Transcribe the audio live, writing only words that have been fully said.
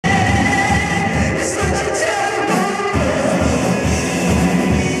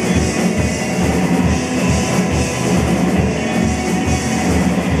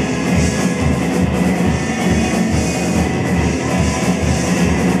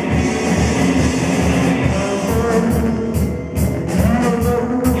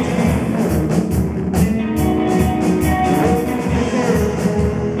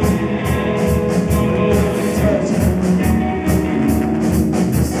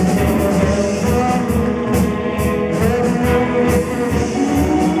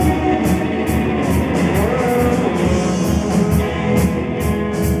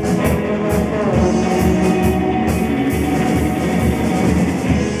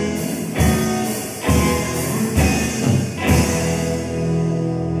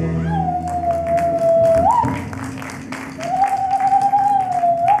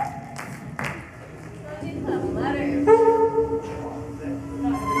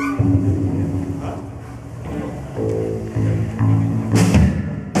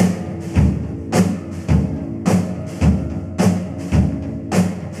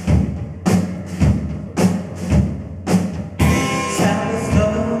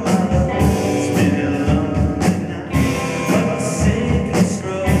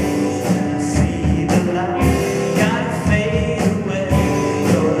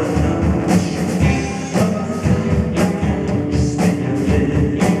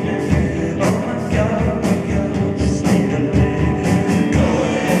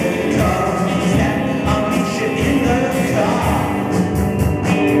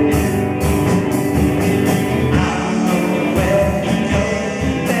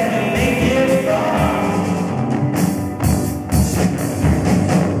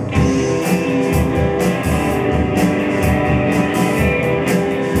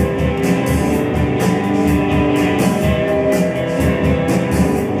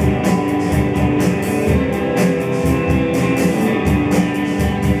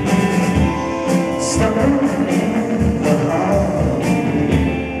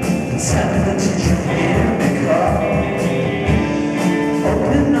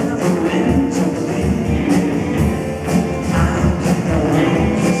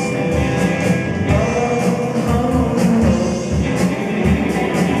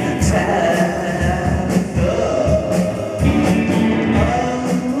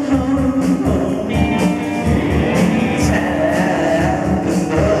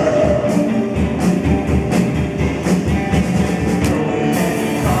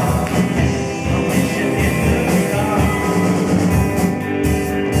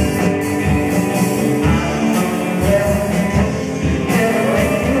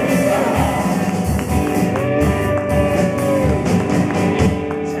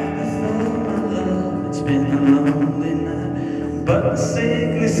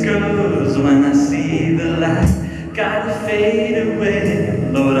Gotta fade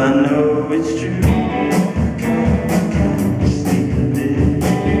away, Lord, I know it's true.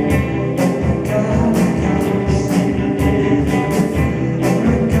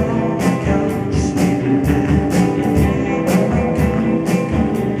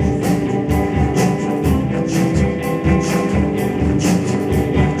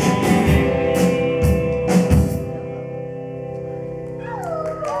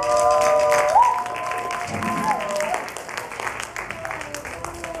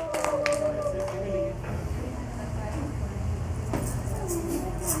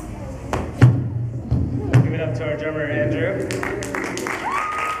 To our drummer Andrew. We'll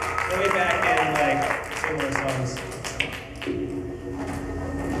be back in like 2 more songs.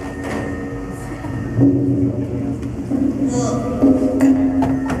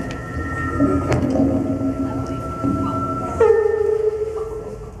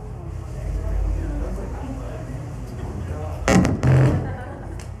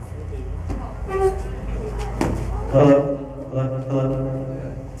 Hello, hello, hello.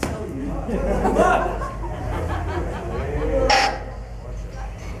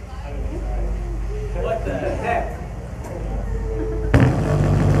 What the heck?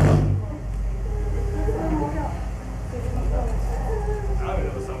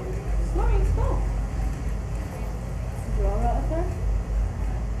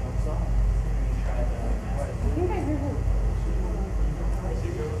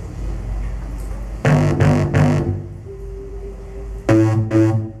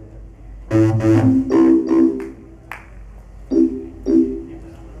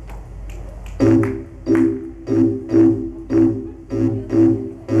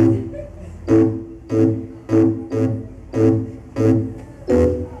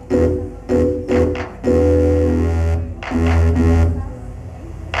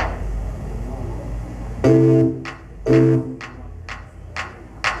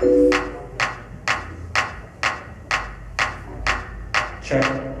 Check.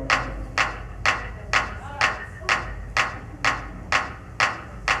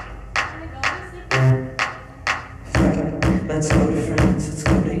 Let's go to France, let's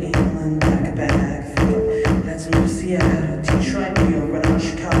go to England, pack a bag, fuck it. Let's move to Seattle, Detroit, New York, run out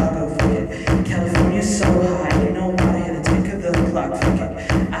Chicago, fuck it. California's so high, you know why, hit the tick of the clock, fuck it.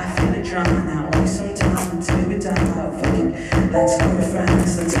 I feel it drying out, only some time until we die out, fuck it. Let's go to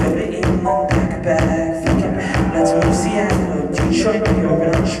France, let's go to England, pack a bag, fuck it. Let's move to Seattle, Detroit, New York,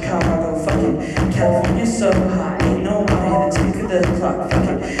 run out Chicago, fuck it. California's so high, ain't no why, hit the tick of the clock, fuck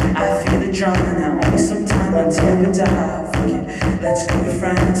it. I feel it drying out, only some time until we die out. Let's go to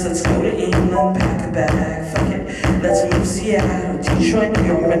France, let's go to England, pack a bag, fuck it. Let's move to Seattle, Detroit, New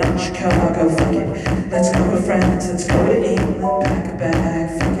York, and out Chicago, fuck it. Let's go to France, let's go to England, pack a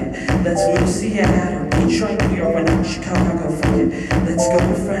bag, fuck it. Let's move to Seattle, Detroit, New York, why not Chicago, fuck it. Let's go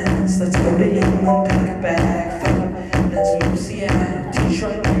with friends, let's go to England, pack a bag, fuck it. Let's move to Seattle,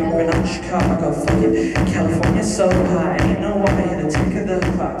 Detroit, New York, why not Chicago, fuck it. California's so high, ain't no way to tick of the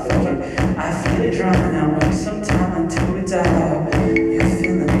clock, fuck it. I feel it drowning out, wait some time until we die out. You're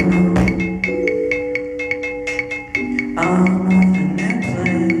feeling low. I'm on an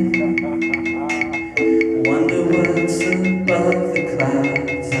airplane, wonder what's above the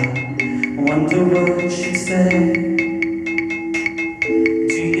clouds. I wonder what she'd say.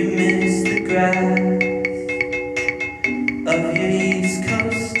 Do you miss the grass of your East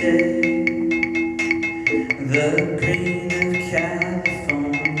Coast day? The green of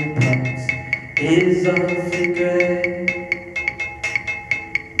California parks is awfully gray.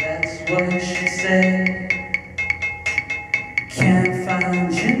 That's what she'd say. Can't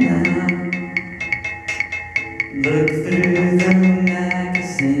find you now. Look through the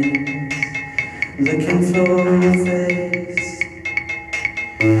magazines, looking for your face.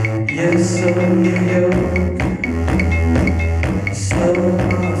 You're so New York.